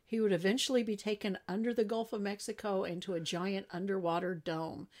 He would eventually be taken under the Gulf of Mexico into a giant underwater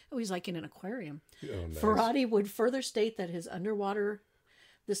dome. Oh, he's like in an aquarium. Oh, nice. Ferraudi would further state that this underwater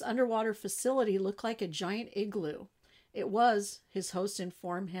facility looked like a giant igloo. It was, his host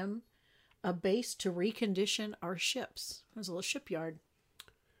informed him, a base to recondition our ships. It was a little shipyard.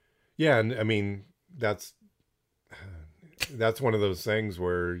 Yeah, and I mean, that's one of those things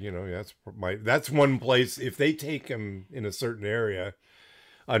where, that's one place, if they take him in a certain area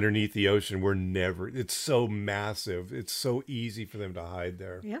underneath the ocean, it's so massive, it's so easy for them to hide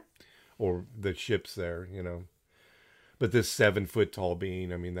there. Yeah. Or the ships there, But this 7-foot tall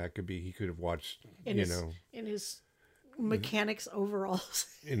being, I mean, he could have watched, in his mechanics overalls.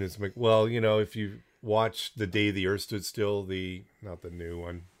 Well, if you watch The Day the Earth Stood Still, not the new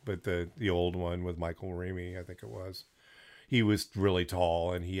one, but the old one with Michael Ramey, I think it was. He was really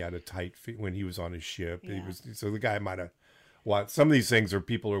tall and he had a tight fit when he was on his ship. Yeah. So the guy might have watched some of these things, or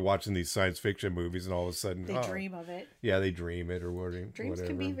people are watching these science fiction movies and all of a sudden they dream of it. Yeah, they dream it or whatever. Dreams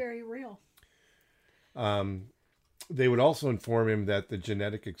can be very real. They would also inform him that the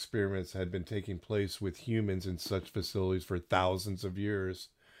genetic experiments had been taking place with humans in such facilities for thousands of years.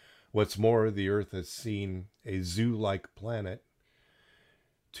 What's more, the Earth has seen a zoo-like planet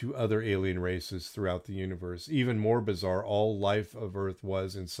to other alien races throughout the universe. Even more bizarre, all life of Earth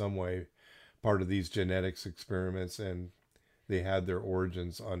was in some way part of these genetics experiments, and they had their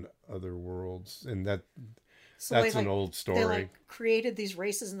origins on other worlds. And that's an old story. They created these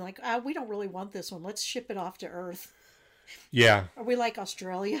races and we don't really want this one. Let's ship it off to Earth. Yeah. Are we like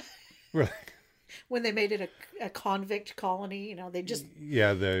Australia? Right. When they made it a convict colony, they just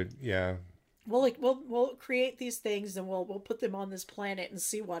We'll create these things and we'll put them on this planet and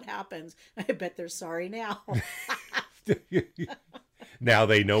see what happens. I bet they're sorry now. Now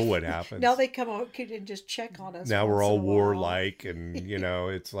they know what happens. Now they come out and just check on us. Now we're all warlike, and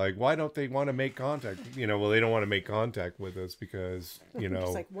it's like, why don't they want to make contact? Well, they don't want to make contact with us because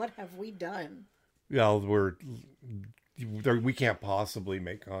it's like, what have we done? Well, we can't possibly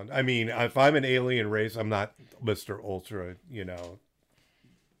make contact. I mean, if I'm an alien race, I'm not Mr. Ultra,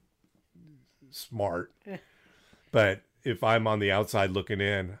 smart. But if I'm on the outside looking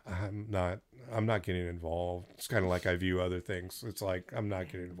in, I'm not getting involved. It's kind of like I view other things. It's like, I'm not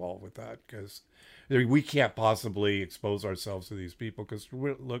getting involved with that because we can't possibly expose ourselves to these people because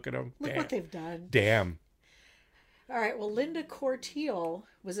look at them. Look what they've done. Damn. All right. Well, Linda Corteil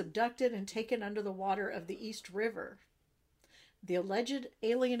was abducted and taken under the water of the East River. The alleged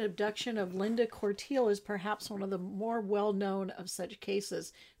alien abduction of Linda Corteil is perhaps one of the more well-known of such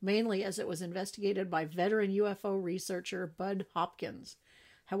cases, mainly as it was investigated by veteran UFO researcher Bud Hopkins.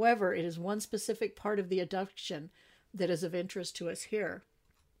 However, it is one specific part of the abduction that is of interest to us here.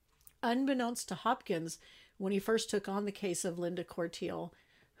 Unbeknownst to Hopkins, when he first took on the case of Linda Corteil,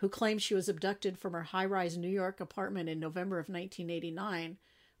 who claimed she was abducted from her high-rise New York apartment in November of 1989,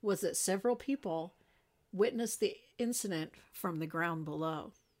 was that several people witnessed the incident from the ground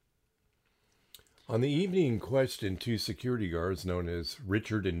below. On the evening in question, 2 security guards known as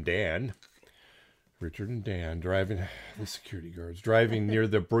Richard and Dan, driving near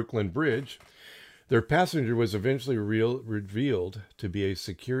the Brooklyn Bridge. Their passenger was eventually revealed to be a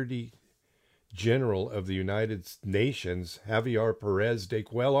security general of the United Nations, Javier Perez de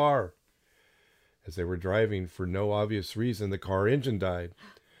Cuellar. As they were driving, for no obvious reason, the car engine died.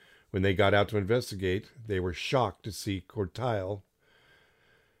 When they got out to investigate, they were shocked to see Corteil,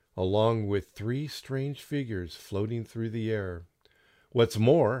 along with 3 strange figures floating through the air. What's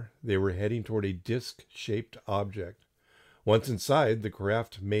more, they were heading toward a disc-shaped object. Once inside, the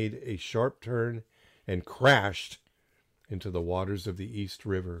craft made a sharp turn and crashed into the waters of the East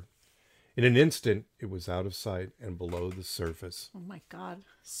River. In an instant, it was out of sight and below the surface. Oh my God.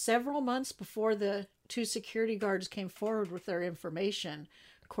 Several months before the two security guards came forward with their information,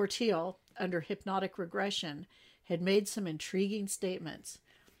 Corteil, under hypnotic regression, had made some intriguing statements.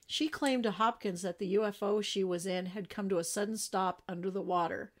 She claimed to Hopkins that the UFO she was in had come to a sudden stop under the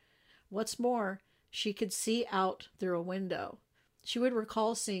water. What's more, she could see out through a window. She would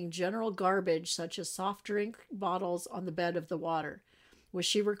recall seeing general garbage such as soft drink bottles on the bed of the water. Was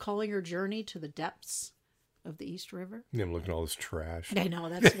she recalling her journey to the depths of the East River? Yeah, I'm looking at all this trash. I know,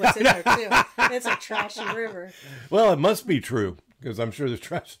 that's what's in there too. It's a trashy river. Well, it must be true, because I'm sure there's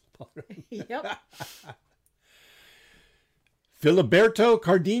trash at the bottom. Yep. Filiberto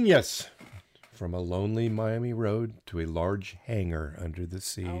Cardenas. From a lonely Miami road to a large hangar under the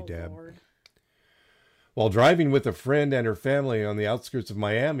sea, Oh, Deb. Lord. While driving with a friend and her family on the outskirts of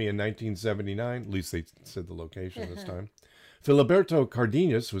Miami in 1979, at least they said the location this time, Filiberto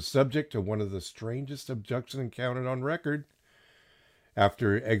Cardenas was subject to one of the strangest abduction encounters on record.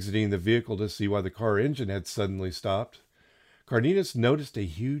 After exiting the vehicle to see why the car engine had suddenly stopped, Cardenas noticed a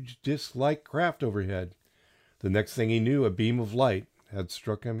huge disc-like craft overhead. The next thing he knew, a beam of light had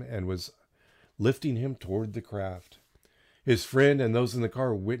struck him and was lifting him toward the craft. His friend and those in the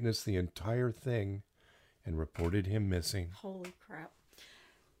car witnessed the entire thing and reported him missing. Holy crap.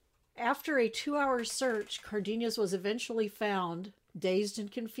 After a 2-hour search, Cardenas was eventually found, dazed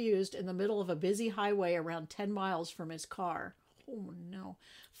and confused, in the middle of a busy highway around 10 miles from his car. Oh, no.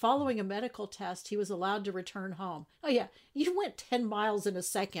 Following a medical test, he was allowed to return home. Oh, yeah, you went 10 miles in a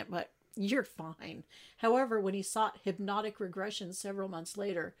second, but you're fine. However, when he sought hypnotic regression several months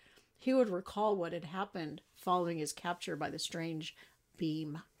later, he would recall what had happened following his capture by the strange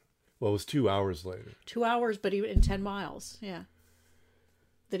beam. Well, it was 2 hours later. 2 hours, but he in 10 miles, yeah.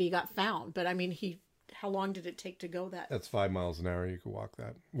 That he got found. But I mean, how long did it take to go that? That's 5 miles an hour. You could walk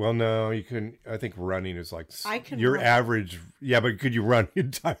that. Well, no, you couldn't. I think running is like your run. average. Yeah, but could you run the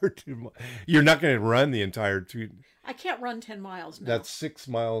entire 2 miles? You're not going to run the entire 2. I can't run 10 miles now. That's 6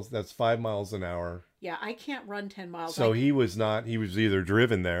 miles. That's 5 miles an hour. Yeah, I can't run 10 miles. So he was not. He was either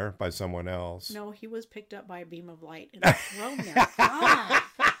driven there by someone else. No, he was picked up by a beam of light and thrown there. God.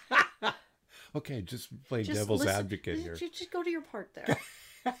 Okay, just play devil's advocate here. Just go to your part there.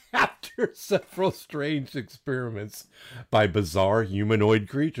 After several strange experiments by bizarre humanoid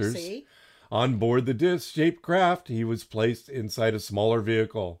creatures See? on board the disc-shaped craft, he was placed inside a smaller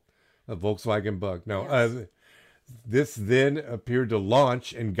vehicle, a Volkswagen Bug. Now, Yes. This then appeared to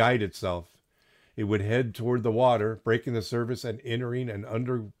launch and guide itself. It would head toward the water, breaking the surface and entering an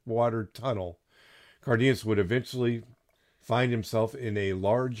underwater tunnel. Cardenas would eventually find himself in a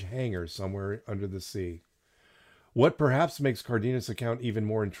large hangar somewhere under the sea. What perhaps makes Cardenas' account even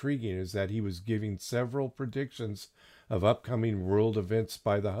more intriguing is that he was giving several predictions of upcoming world events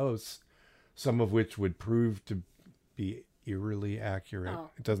by the hosts, some of which would prove to be eerily accurate. Oh.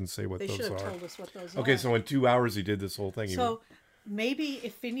 It doesn't say what They those should have are. told us what those are. Okay, so in 2 hours he did this whole thing. So maybe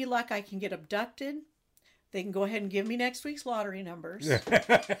if any luck I can get abducted, they can go ahead and give me next week's lottery numbers.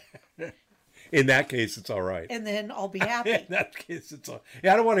 In that case, it's all right. And then I'll be happy. In that case, it's all.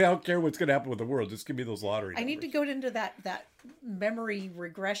 Yeah, I don't care what's going to happen with the world. Just give me those lottery numbers. I need to go into that memory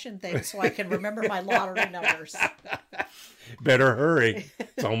regression thing so I can remember my lottery numbers. Better hurry.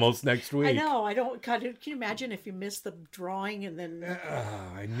 It's almost next week. I know. I don't. God, can you imagine if you miss the drawing and then?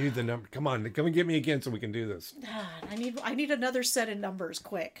 I knew the number. Come on, come and get me again so we can do this. God, I need another set of numbers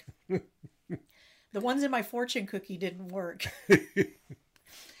quick. The ones in my fortune cookie didn't work.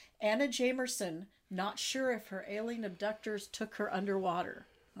 Anna Jamerson, not sure if her alien abductors took her underwater.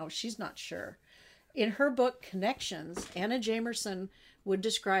 Oh, she's not sure. In her book, Connections, Anna Jamerson would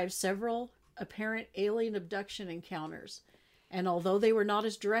describe several apparent alien abduction encounters. And although they were not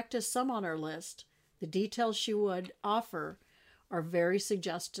as direct as some on our list, the details she would offer are very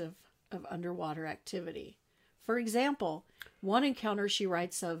suggestive of underwater activity. For example, one encounter she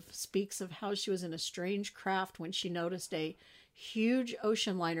writes of speaks of how she was in a strange craft when she noticed a huge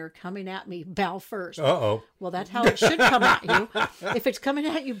ocean liner coming at me bow first. Uh-oh. Well, that's how it should come at you. If it's coming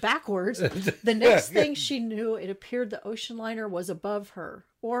at you backwards, the next thing she knew, it appeared the ocean liner was above her,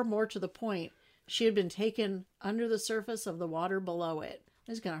 or more to the point, she had been taken under the surface of the water below it.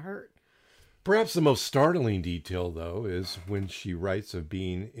 It's going to hurt. Perhaps the most startling detail, though, is when she writes of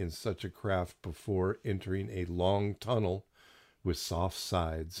being in such a craft before entering a long tunnel with soft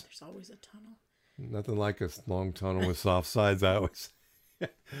sides. There's always a tunnel. Nothing like a long tunnel with soft sides. I always.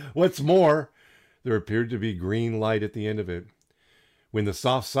 What's more, there appeared to be green light at the end of it. When the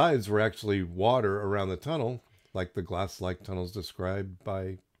soft sides were actually water around the tunnel, like the glass-like tunnels described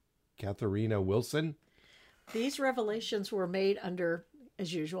by Katharina Wilson. These revelations were made under,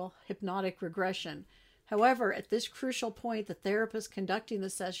 as usual, hypnotic regression. However, at this crucial point, the therapist conducting the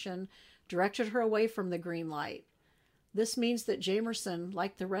session directed her away from the green light. This means that Jamerson,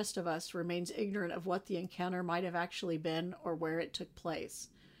 like the rest of us, remains ignorant of what the encounter might have actually been or where it took place.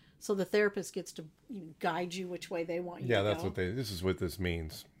 So the therapist gets to guide you which way they want you to go. Yeah, that's what this is what this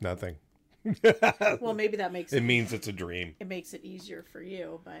means. Nothing. Well, maybe that makes it means it's a dream. It makes it easier for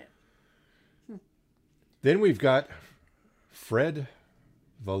you, but Then we've got Fred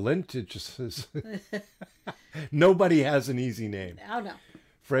Valentich. Nobody has an easy name. oh no.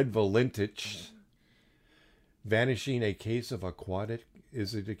 Fred Valentich. Vanishing a case of aquatic.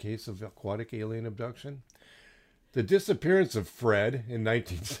 Is it a case of aquatic alien abduction? The disappearance of Fred in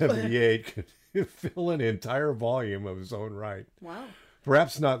 1978 could fill an entire volume of his own right. Wow.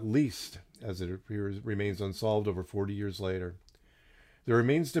 Perhaps not least, as it appears, remains unsolved over 40 years later. There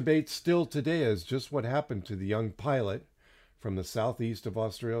remains debate still today as just what happened to the young pilot from the southeast of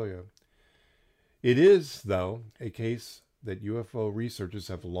Australia. It is, though, a case that UFO researchers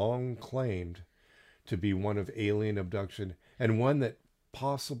have long claimed to be one of alien abduction, and one that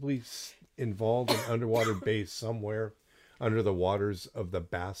possibly involved an underwater base somewhere under the waters of the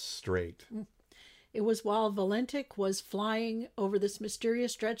Bass Strait. It was while Valentic was flying over this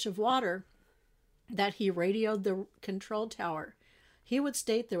mysterious stretch of water that he radioed the control tower. He would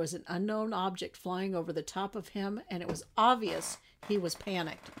state there was an unknown object flying over the top of him, and it was obvious he was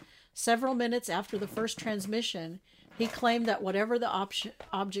panicked. Several minutes after the first transmission, he claimed that whatever the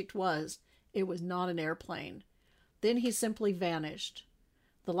object was, it was not an airplane. Then he simply vanished.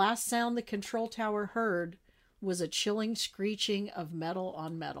 The last sound the control tower heard was a chilling screeching of metal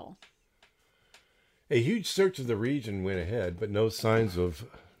on metal. A huge search of the region went ahead, but no signs of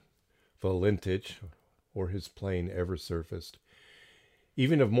Valentich or his plane ever surfaced.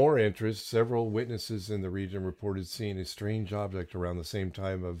 Even of more interest, several witnesses in the region reported seeing a strange object around the same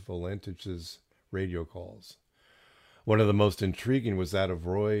time of Valentich's radio calls. One of the most intriguing was that of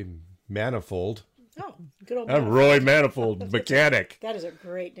Roy Manifold. Oh, good old I'm Roy Manifold, mechanic. That is a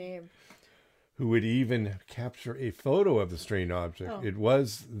great name. Who would even capture a photo of the strange object. Oh. It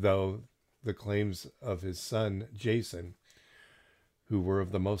was, though, the claims of his son, Jason, who were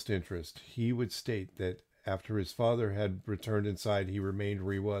of the most interest. He would state that after his father had returned inside, he remained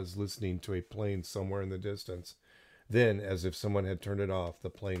where he was, listening to a plane somewhere in the distance. Then, as if someone had turned it off, the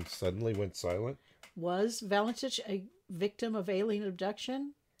plane suddenly went silent. Was Valentich a victim of alien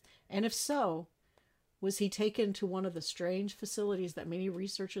abduction? And if so, was he taken to one of the strange facilities that many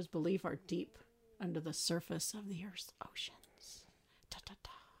researchers believe are deep under the surface of the Earth's oceans? Ta ta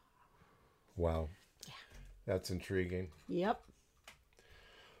ta. Wow. Yeah. That's intriguing. Yep.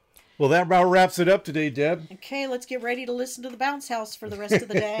 Well, that about wraps it up today, Deb. Okay, let's get ready to listen to the bounce house for the rest of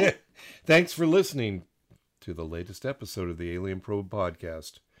the day. Thanks for listening to the latest episode of the Alien Probe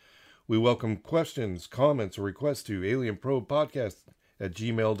Podcast. We welcome questions, comments, or requests to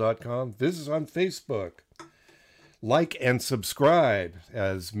alienprobepodcast@gmail.com. Visit us on Facebook. Like and subscribe,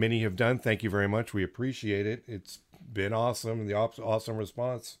 as many have done. Thank you very much. We appreciate it. It's been awesome, the awesome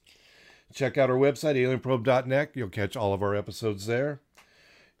response. Check out our website, alienprobe.net. You'll catch all of our episodes there.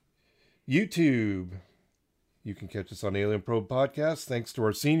 YouTube. You can catch us on Alien Probe Podcast. Thanks to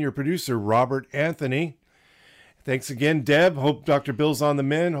our senior producer, Robert Anthony. Thanks again, Deb. Hope Dr. Bill's on the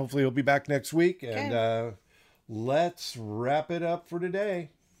mend. Hopefully he'll be back next week. Okay. And let's wrap it up for today.